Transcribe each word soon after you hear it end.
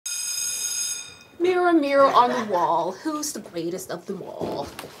Mirror, mirror on the wall, who's the greatest of them all?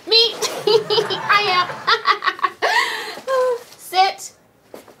 Me! I am. Sit.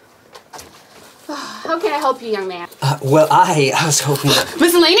 How can I help you, young man? Well, I was hoping that...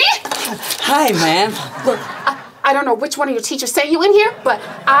 Miss Laney? Hi, ma'am. Look, I don't know which one of your teachers sent you in here, but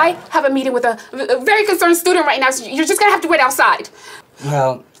I have a meeting with a very concerned student right now, so you're just gonna have to wait outside.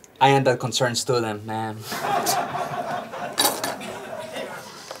 Well, I am that concerned student, ma'am.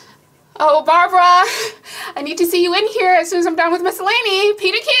 Oh, Barbara, I need to see you in here as soon as I'm done with Miss Laney.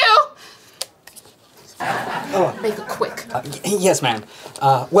 P to Q. Oh. Make it quick. Yes, ma'am.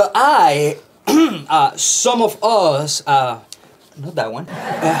 Well, some of us, not that one,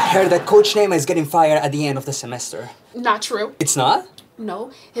 heard that Coach Nema is getting fired at the end of the semester. Not true. It's not?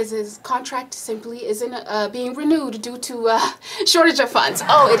 No, his contract simply isn't being renewed due to shortage of funds.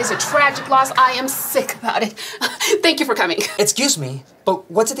 Oh, it is a tragic loss. I am sick about it. Thank you for coming. Excuse me,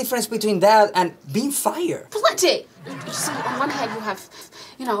 but what's the difference between that and being fired? Plenty. You see, on one hand you have,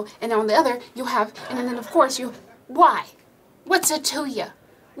 and on the other you have, and then of course you. Why? What's it to you?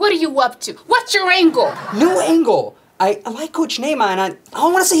 What are you up to? What's your angle? No angle. I like Coach Nema and I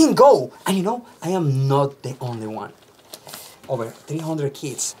don't want to see him go. And I am not the only one. Over 300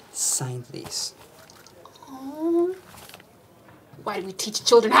 kids signed this. Oh. Why do we teach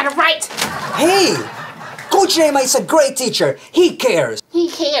children how to write? Hey! Coach Nema is a great teacher. He cares. He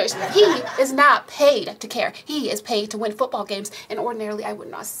cares. He is not paid to care. He is paid to win football games. And ordinarily, I would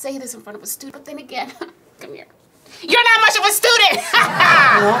not say this in front of a student. But then again, come here. You're not much of a student!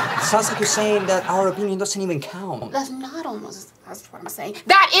 Well, it sounds like you're saying that our opinion doesn't even count. That's not almost that's what I'm saying.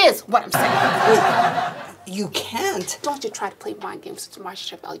 That is what I'm saying. Wait, you can't. Don't you try to play mind games with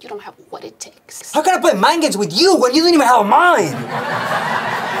Marcia Chevelle. You don't have what it takes. How can I play mind games with you when you don't even have a mind?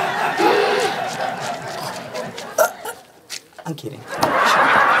 I'm kidding.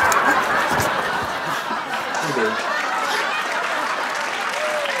 Hey, baby.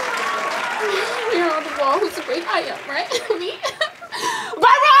 You're on the wall. Who's the great? I am, right? Me?